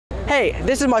Hey,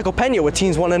 this is Michael Pena with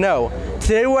Teens Want to Know.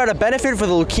 Today we're at a benefit for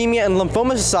the Leukemia and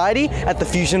Lymphoma Society at the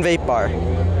Fusion Vape Bar.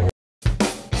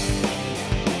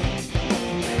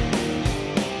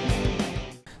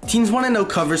 Teens Want to Know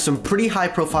covers some pretty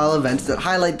high-profile events that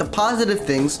highlight the positive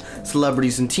things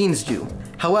celebrities and teens do.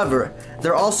 However,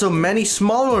 there are also many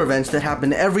smaller events that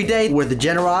happen every day where the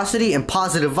generosity and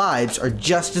positive vibes are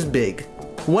just as big.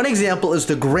 One example is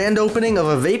the grand opening of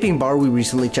a vaping bar we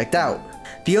recently checked out.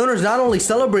 The owners not only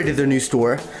celebrated their new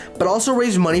store, but also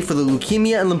raised money for the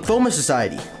Leukemia and Lymphoma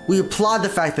Society. We applaud the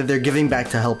fact that they're giving back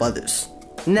to help others.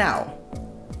 Now,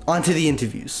 on to the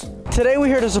interviews. Today we're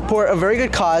here to support a very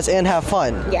good cause and have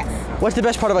fun. Yes. What's the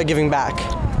best part about giving back?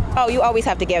 Oh, you always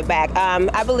have to give back.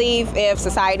 I believe if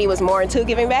society was more into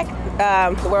giving back,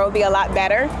 the world would be a lot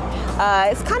better.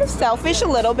 It's kind of selfish a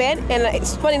little bit, and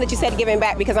it's funny that you said giving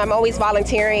back because I'm always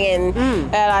volunteering,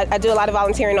 and I do a lot of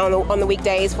volunteering on the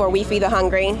weekdays for We Feed the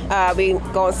Hungry. We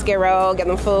go on Skid Row, get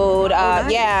them food,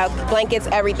 yeah, blankets,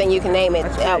 everything you can name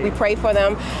it. We pray for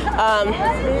them.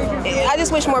 I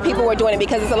just wish more people were doing it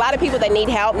because there's a lot of people that need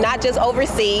help, not just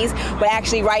overseas, but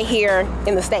actually right here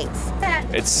in the States.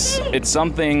 It's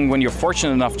something when you're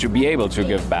fortunate enough to be able to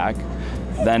give back,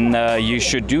 then you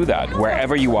should do that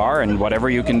wherever you are and whatever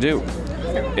you can do.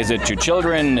 Is it to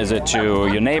children? Is it to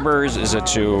your neighbors? Is it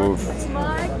to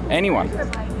anyone?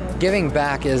 Giving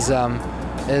back is the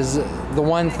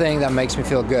one thing that makes me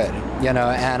feel good, you know.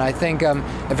 And I think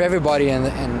if everybody in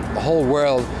the whole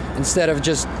world, instead of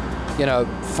just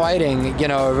fighting,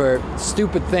 over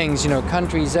stupid things,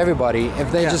 countries, everybody,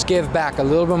 if they just give back a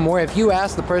little bit more. If you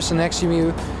ask the person next to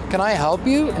you, can I help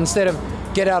you? Instead of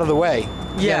get out of the way,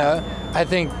 I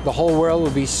think the whole world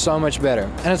would be so much better.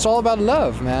 And it's all about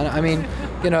love, man. I mean,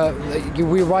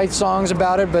 we write songs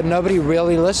about it, but nobody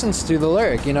really listens to the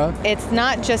lyric, It's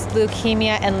not just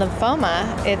leukemia and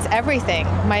lymphoma, it's everything.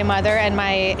 My mother and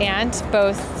my aunt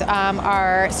both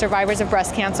are survivors of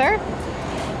breast cancer.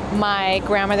 My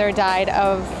grandmother died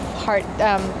of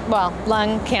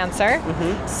lung cancer.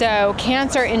 So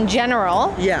cancer in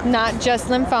general, not just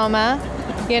lymphoma,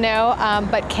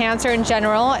 but cancer in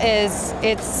general it's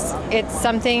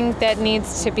something that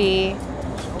needs to be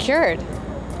cured,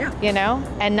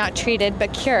 and not treated,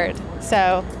 but cured.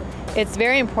 So it's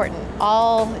very important.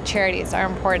 All charities are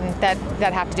important that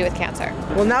have to do with cancer.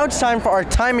 Well, now it's time for our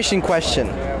time machine question.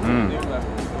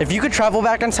 If you could travel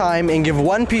back in time and give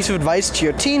one piece of advice to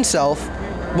your teen self,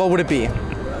 what would it be?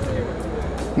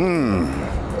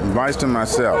 Advice to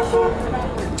myself.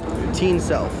 Teen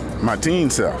self. My teen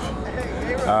self.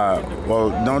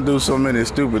 Well, don't do so many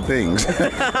stupid things.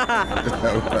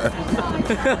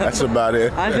 That's about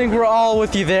it. I think we're all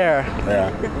with you there. Yeah.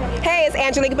 Hey, it's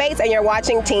Angelique and you're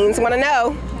watching Teens Want to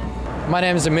Know. My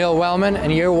name is Emile Welman,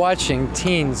 and you're watching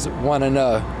Teens Want to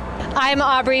Know. I'm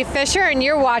Audrey Fisher, and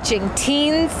you're watching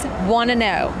Teens Want to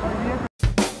Know.